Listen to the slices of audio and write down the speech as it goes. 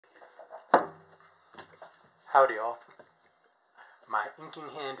Howdy all. My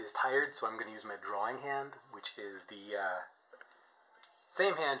inking hand is tired, so I'm going to use my drawing hand, which is the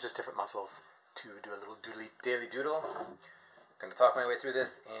same hand, just different muscles, to do a little daily doodle. I'm going to talk my way through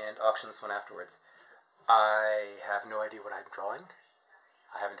this and auction this one afterwards. I have no idea what I'm drawing.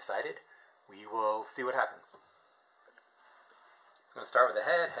 I haven't decided. We will see what happens. So I'm going to start with the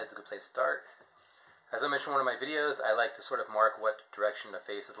head. Head's a good place to start. As I mentioned in one of my videos, I like to sort of mark what direction the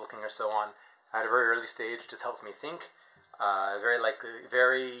face is looking or so on at a very early stage. It just helps me think. Very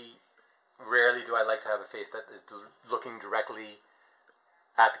rarely do I like to have a face that is looking directly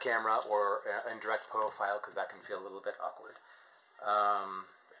at the camera or in direct profile, because that can feel a little bit awkward. I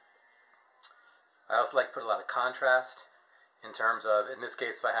also like to put a lot of contrast in terms of, in this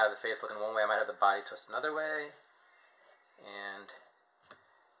case, if I have the face looking one way, I might have the body twist another way. And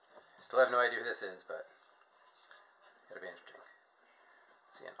still have no idea who this is, but it'll be interesting.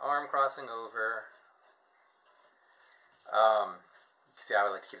 See an arm crossing over. You can see I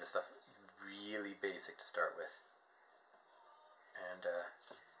would like to keep this stuff really basic to start with. And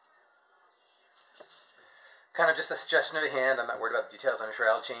kind of just a suggestion of a hand. I'm not worried about the details. I'm sure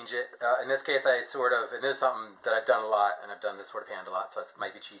I'll change it. In this case, and this is something that I've done a lot, and I've done this sort of hand a lot, so it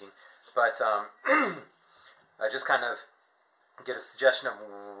might be cheating. But I just kind of get a suggestion of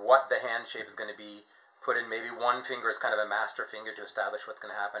what the hand shape is going to be. Put in maybe one finger as kind of a master finger to establish what's going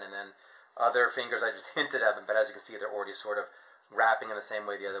to happen, and then other fingers I just hinted at them, but as you can see, they're already sort of wrapping in the same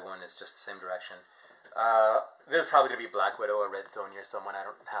way. The other one is just the same direction. There's probably going to be Black Widow or Red Sonja or someone. I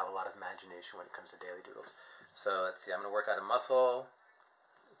don't have a lot of imagination when it comes to daily doodles. So let's see, I'm going to work out a muscle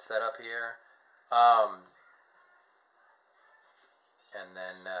set up here. And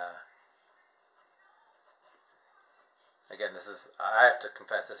then, again, I have to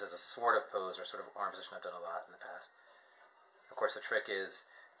confess, this is a sort of pose or sort of arm position I've done a lot in the past. Of course, the trick is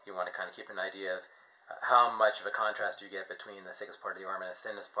you want to kind of keep an idea of how much of a contrast you get between the thickest part of the arm and the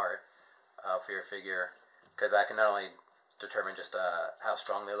thinnest part for your figure, because that can not only determine just how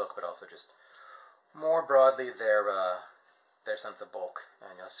strong they look, but also just more broadly their sense of bulk.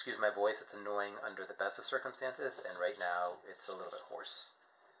 And you'll excuse my voice, it's annoying under the best of circumstances, and right now it's a little bit hoarse.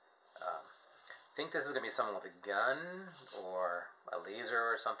 I think this is going to be someone with a gun or a laser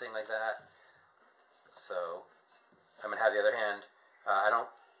or something like that. So I'm going to have the other hand. I don't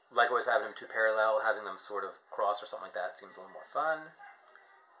like always having them too parallel. Having them sort of cross or something like that seems a little more fun.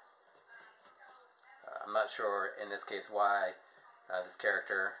 I'm not sure in this case why this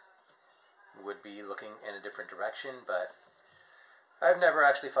character would be looking in a different direction, but I've never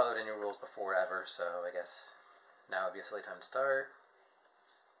actually followed any rules before ever, so I guess now would be a silly time to start.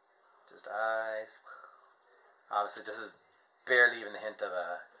 Just eyes. Obviously this is barely even the hint of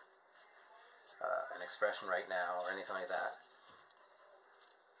an expression right now or anything like that.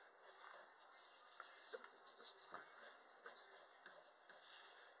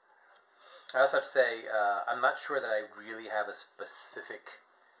 I also have to say, I'm not sure that I really have a specific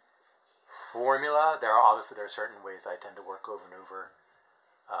formula. There are certain ways I tend to work over and over,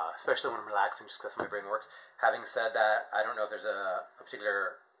 especially when I'm relaxing, just because my brain works. Having said that, I don't know if there's a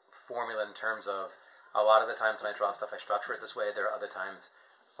particular formula in terms of, a lot of the times when I draw stuff, I structure it this way. There are other times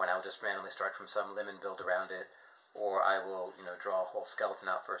when I'll just randomly start from some limb and build around it, or I will, draw a whole skeleton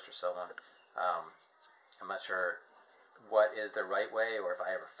out first or so on. I'm not sure what is the right way, or if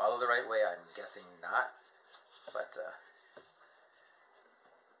I ever follow the right way. I'm guessing not, but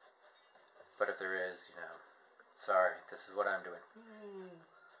if there is, sorry, this is what I'm doing.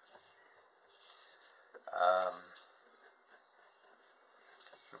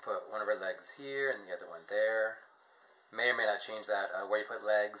 We'll put one of our legs here and the other one there. May or may not change that, where you put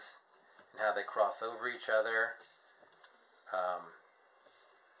legs and how they cross over each other.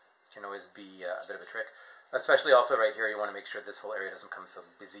 Can always be a bit of a trick. Especially also right here, you want to make sure this whole area doesn't become so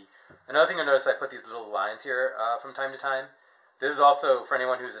busy. Another thing you'll notice, I put these little lines here from time to time. This is also for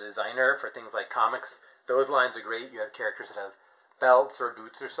anyone who's a designer for things like comics. Those lines are great. You have characters that have belts or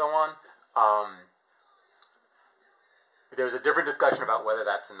boots or so on. There's a different discussion about whether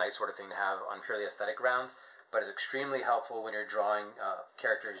that's a nice sort of thing to have on purely aesthetic grounds, but it's extremely helpful when you're drawing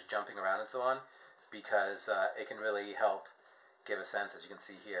characters jumping around and so on, because it can really help give a sense, as you can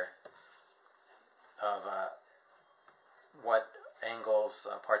see here, of what angles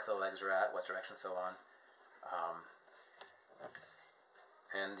parts of the legs are at, what direction, so on.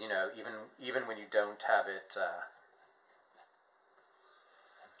 And even when you don't have it,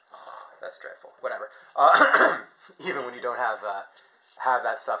 that's dreadful. Whatever. Even when you don't have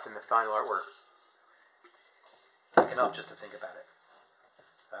that stuff in the final artwork, it can help just to think about it.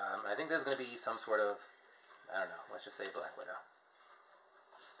 I think there's going to be some sort of, I don't know, let's just say Black Widow.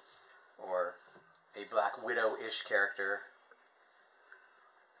 Or a Black Widow-ish character.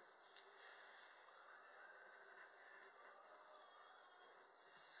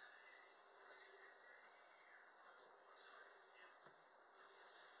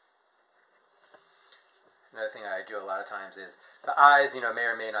 Another thing I do a lot of times is the eyes, may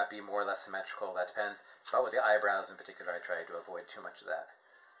or may not be more or less symmetrical. That depends. But with the eyebrows in particular, I try to avoid too much of that.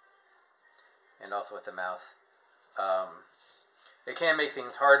 And also with the mouth. It can make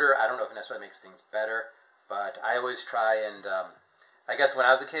things harder. I don't know if it necessarily makes things better. But I always try and, I guess when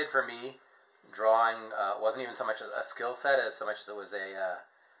I was a kid, for me, drawing wasn't even so much a skill set as so much as it was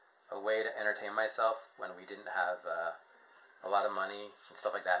a way to entertain myself when we didn't have a lot of money and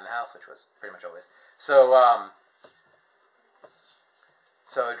stuff like that in the house, which was pretty much always. So,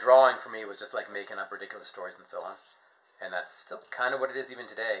 so drawing for me was just like making up ridiculous stories and so on. And that's still kind of what it is even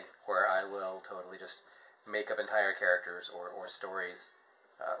today, where I will totally just make up entire characters or stories,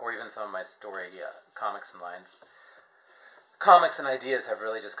 or even some of my story comics and lines. Comics and ideas have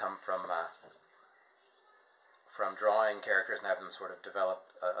really just come from drawing characters and having them sort of develop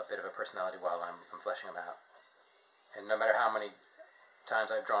a bit of a personality while I'm fleshing them out. And no matter how many times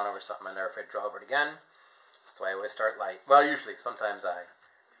I've drawn over something, I'm never afraid to draw over it again. That's why I always start light. Well, usually. Sometimes I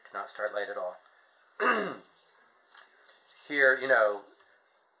do not start light at all. Here,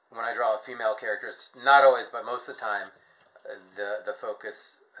 when I draw female characters, not always, but most of the time, the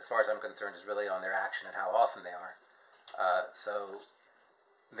focus, as far as I'm concerned, is really on their action and how awesome they are. So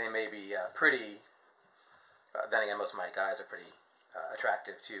they may be pretty. Then again, most of my guys are pretty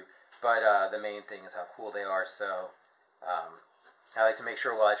attractive too. But the main thing is how cool they are. So I like to make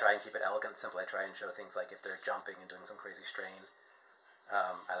sure while I try and keep it elegant and simple, I try and show things like if they're jumping and doing some crazy strain.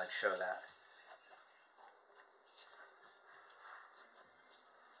 I like to show that.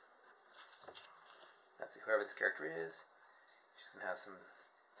 Let's see, whoever this character is, she's going to have some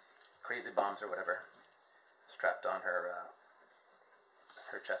crazy bombs or whatever strapped on her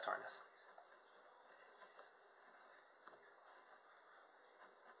her chest harness.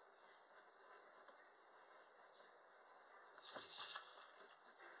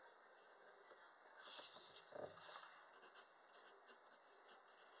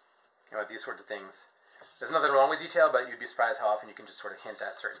 These sorts of things. There's nothing wrong with detail, but you'd be surprised how often you can just sort of hint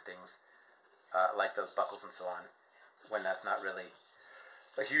at certain things, like those buckles and so on, when that's not really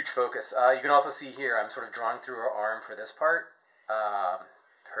a huge focus. You can also see here, I'm sort of drawing through her arm for this part.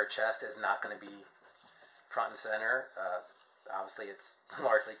 Her chest is not going to be front and center. Obviously, it's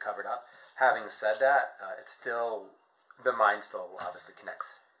largely covered up. Having said that, it's still, the mind still obviously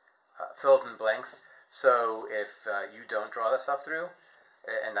connects, fills in blanks. So if you don't draw that stuff through,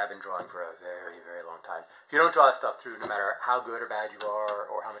 and I've been drawing for a very, very long time. If you don't draw that stuff through, no matter how good or bad you are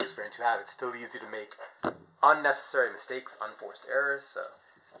or how much experience you have, it's still easy to make unnecessary mistakes, unforced errors. So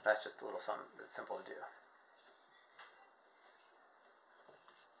that's just a little something that's simple to do.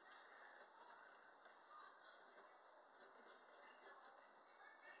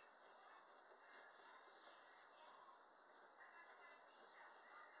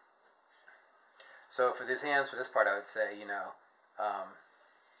 So for these hands, for this part, I would say,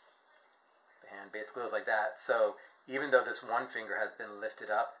 and basically goes like that. So even though this one finger has been lifted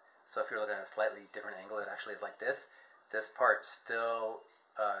up, so if you're looking at a slightly different angle, it actually is like this. This part still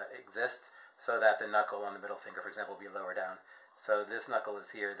exists, so that the knuckle on the middle finger, for example, will be lower down. So this knuckle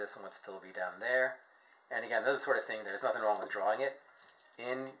is here, this one would still be down there. And again, this is the sort of thing, there's nothing wrong with drawing it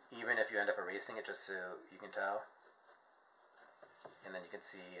in, even if you end up erasing it, just so you can tell. And then you can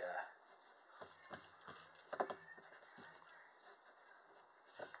see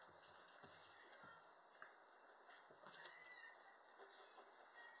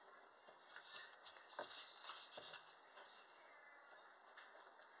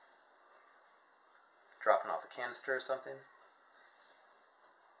dropping off a canister or something.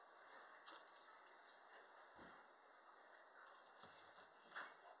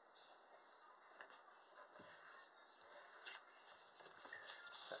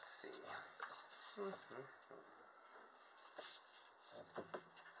 Let's see.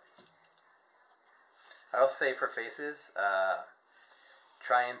 I'll say for faces,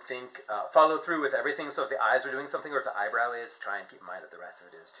 try and think, follow through with everything. So if the eyes are doing something or if the eyebrow is, try and keep in mind that the rest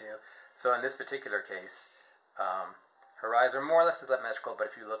of it is too. So in this particular case, her eyes are more or less symmetrical, but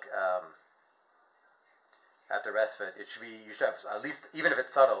if you look at the rest of it, you should have at least, even if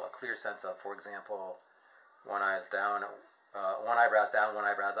it's subtle, a clear sense of, for example, one eye's down, one eyebrow's down, one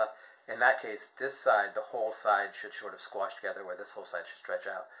eyebrow's up. In that case, this side, the whole side should sort of squash together, where this whole side should stretch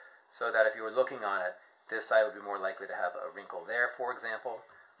out. So that if you were looking on it, this side would be more likely to have a wrinkle there, for example,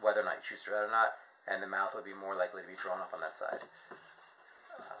 whether or not you choose to draw it or not, and the mouth would be more likely to be drawn up on that side.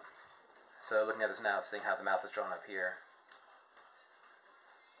 So looking at this now, seeing how the mouth is drawn up here.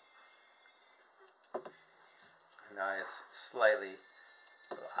 Now it's slightly,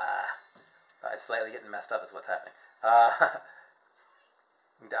 slightly getting messed up is what's happening.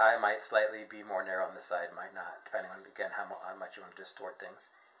 The eye might slightly be more narrow on this side, might not, depending on, again, how much you want to distort things.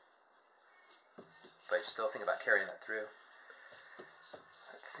 But you still think about carrying that through.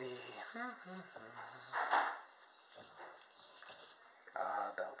 Let's see.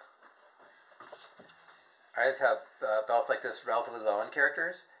 Belt. I like to have belts like this relatively low on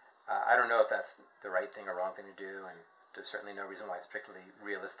characters. I don't know if that's the right thing or wrong thing to do, and there's certainly no reason why it's particularly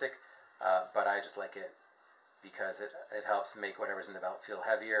realistic, but I just like it because it helps make whatever's in the belt feel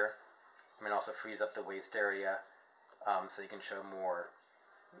heavier. I mean, also frees up the waist area, so you can show more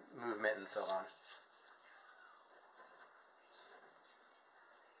movement and so on.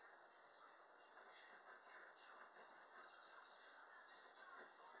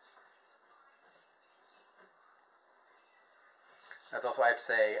 That's also why I have to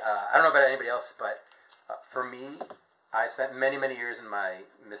say, I don't know about anybody else, but for me, I spent many, many years in my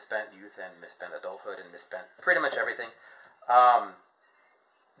misspent youth and misspent adulthood and misspent pretty much everything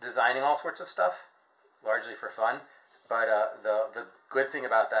designing all sorts of stuff, largely for fun. But the good thing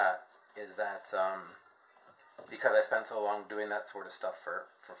about that is that because I spent so long doing that sort of stuff for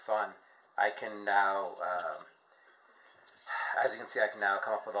fun, I can now, as you can see, I can now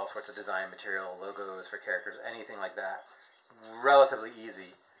come up with all sorts of design material, logos for characters, anything like that. Relatively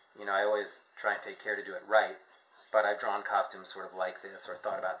easy. You know, I always try and take care to do it right, but I've drawn costumes sort of like this or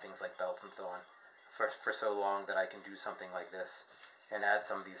thought about things like belts and so on for so long that I can do something like this and add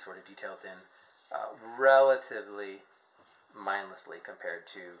some of these sort of details in relatively mindlessly compared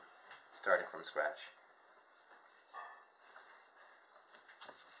to starting from scratch.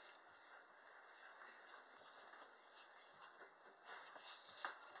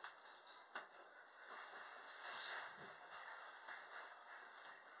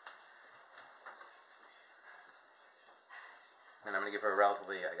 And I'm going to give her a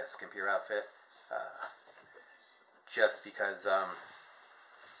relatively, I guess, skimpier outfit, just because, I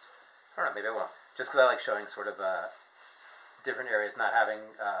don't know, maybe I won't. Just because I like showing sort of different areas, not having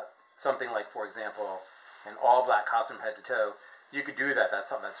something like, for example, an all-black costume head to toe. You could do that. That's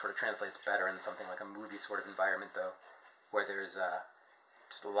something that sort of translates better in something like a movie sort of environment, though, where there's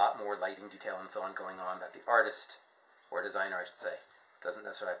just a lot more lighting detail and so on going on that the artist, or designer, I should say, doesn't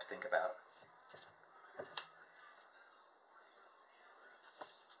necessarily have to think about.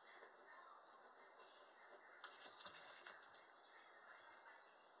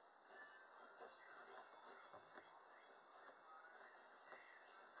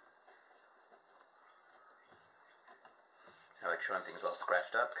 I like showing things all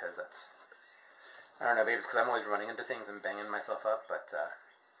scratched up because that's, I don't know, maybe it's because I'm always running into things and banging myself up, but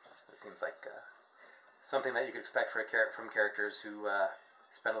it seems like something that you could expect from characters who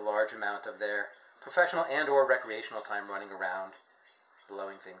spend a large amount of their professional and or recreational time running around,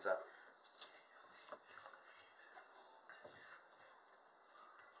 blowing things up.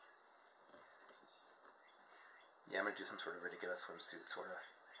 Yeah, I'm going to do some sort of ridiculous swimsuit sort of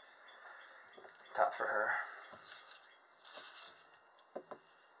top for her.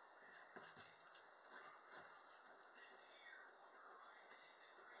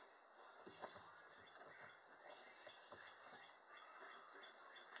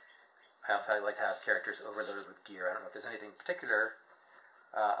 I also like to have characters overloaded with gear. I don't know if there's anything particular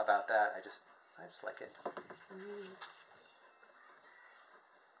about that. I just like it.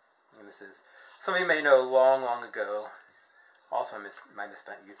 And this is something you may know long, long ago. Also, in my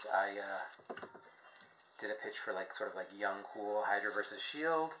misspent youth, I did a pitch for like sort of like young, cool Hydra versus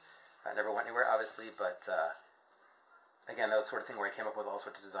Shield. That never went anywhere, obviously, but again, that was the sort of thing where I came up with all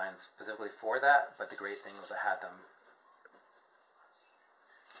sorts of designs specifically for that. But the great thing was I had them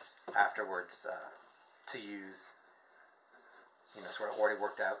afterwards to use, you know, sort of already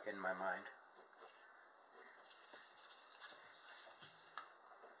worked out in my mind.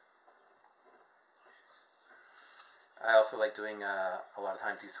 I also like doing a lot of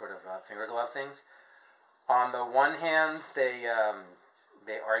times these sort of finger glove things. On the one hand, they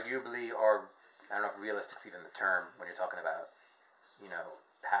arguably are, I don't know if realistic's even the term when you're talking about, you know,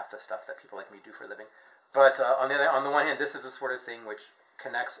 half the stuff that people like me do for a living. But on the one hand, this is the sort of thing which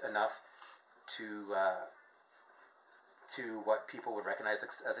connects enough to what people would recognize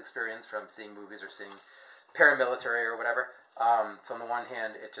as experience from seeing movies or seeing paramilitary or whatever. So on the one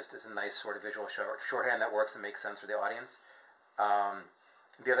hand, it just is a nice sort of visual shorthand that works and makes sense for the audience. On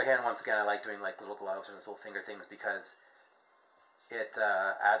the other hand, once again, I like doing like little gloves or little finger things because it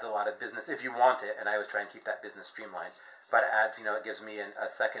adds a lot of business if you want it, and I always try and keep that business streamlined. But it adds, you know, it gives me a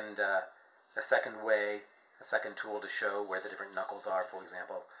second a second way, a second tool to show where the different knuckles are, for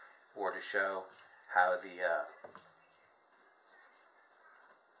example, or to show how the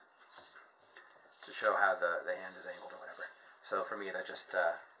hand is angled or whatever. So for me, that just,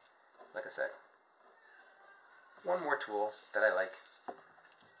 like I said, one more tool that I like.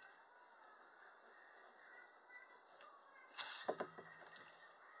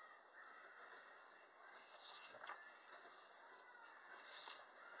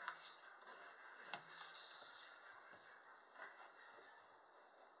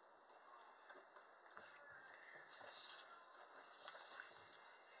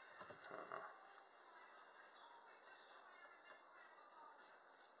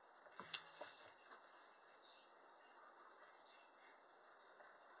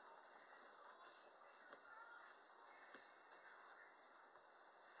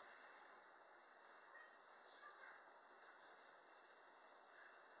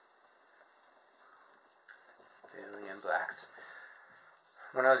 Alien blacks.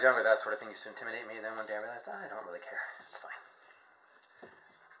 When I was younger, that sort of thing used to intimidate me, and then one day I realized, I don't really care. It's fine.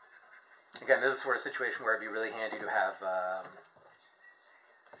 Again, this is sort of situation where it'd be really handy to have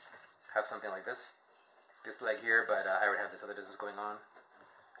something like this leg here, but I would have this other business going on,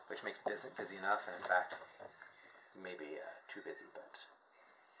 which makes it busy enough, and in fact, maybe too busy,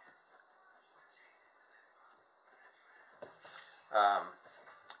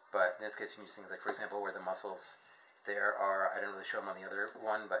 but in this case, you can use things like, for example, where the muscles there are, I didn't really show them on the other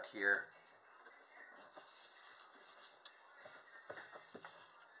one, but here,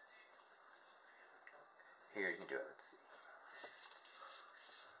 you can do it. Let's see.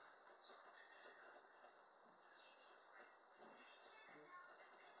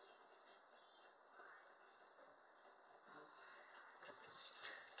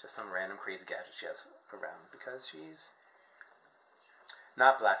 Just some random crazy gadget she has around, because she's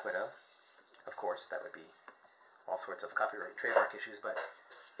not Black Widow. Of course, that would be all sorts of copyright trademark issues, but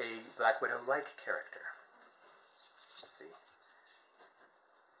a Black Widow-like character. Let's see.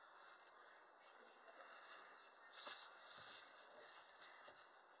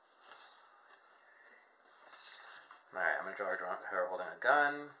 Alright, I'm going to draw her holding a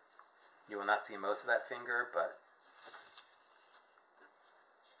gun. You will not see most of that finger, but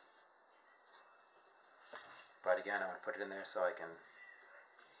again, I want to put it in there so I can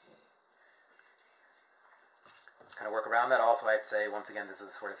kind of work around that. Also, I'd say, once again, this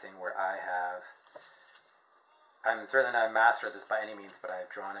is the sort of thing where I'm certainly not a master of this by any means, but I've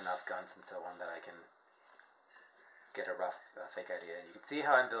drawn enough guns and so on that I can get a rough fake idea. And you can see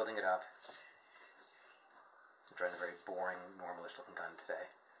how I'm building it up. I'm drawing a very boring, normalish looking gun today.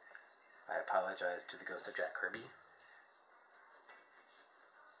 I apologize to the ghost of Jack Kirby.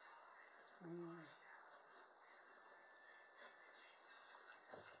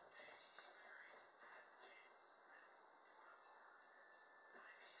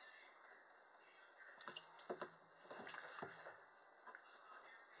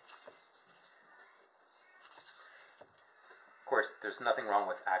 Of course, there's nothing wrong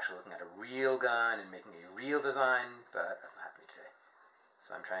with actually looking at a real gun and making a real design, but that's not happening today.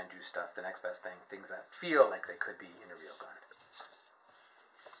 So I'm trying to do stuff, the next best thing, things that feel like they could be in a real gun.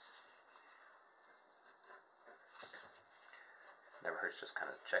 Never hurts just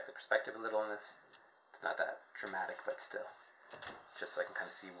kind of check the perspective a little on this. It's not that dramatic, but still. Just so I can kind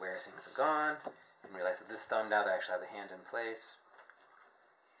of see where things have gone and realize that this thumb, now that I actually have the hand in place,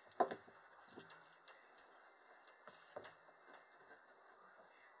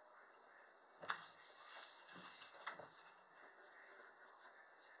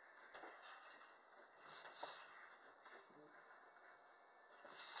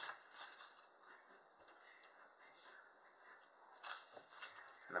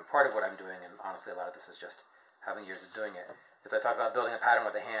 and then part of what I'm doing, and honestly a lot of this is just having years of doing it, is I talk about building a pattern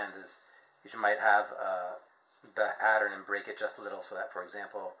with the hand is you might have the pattern and break it just a little so that, for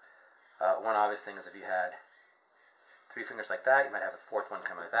example, one obvious thing is if you had 3 fingers like that, you might have a 4th one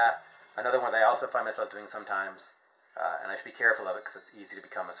come like that. Another one that I also find myself doing sometimes, and I should be careful of it because it's easy to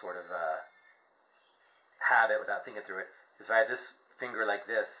become a sort of habit without thinking through it, is if I have this finger like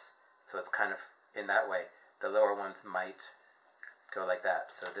this, so it's kind of in that way, the lower ones might go like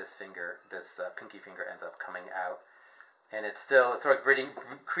that. So this finger, this pinky finger ends up coming out. And it's sort of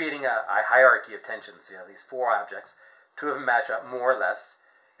creating a hierarchy of tension. So you have these 4 objects, 2 of them match up more or less,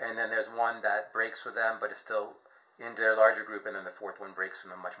 and then there's one that breaks with them but is still in their larger group, and then the 4th one breaks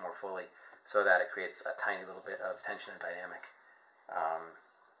from them much more fully, so that it creates a tiny little bit of tension and dynamic.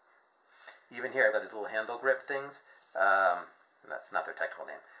 Even here I've got these little handle grip things. That's not their technical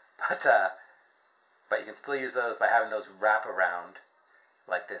name, but you can still use those by having those wrap around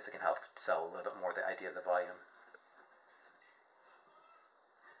like this, it can help sell a little bit more the idea of the volume.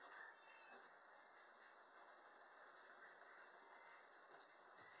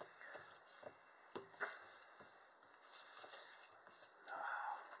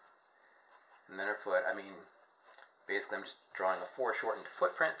 And then her foot, I mean, basically I'm just drawing a foreshortened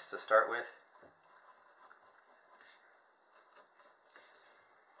footprint to start with.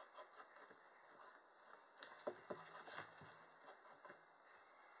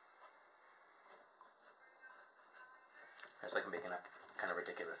 It's like making a kind of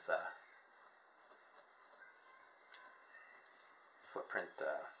ridiculous footprint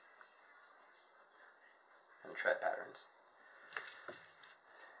and tread patterns.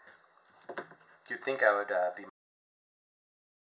 You'd think I would be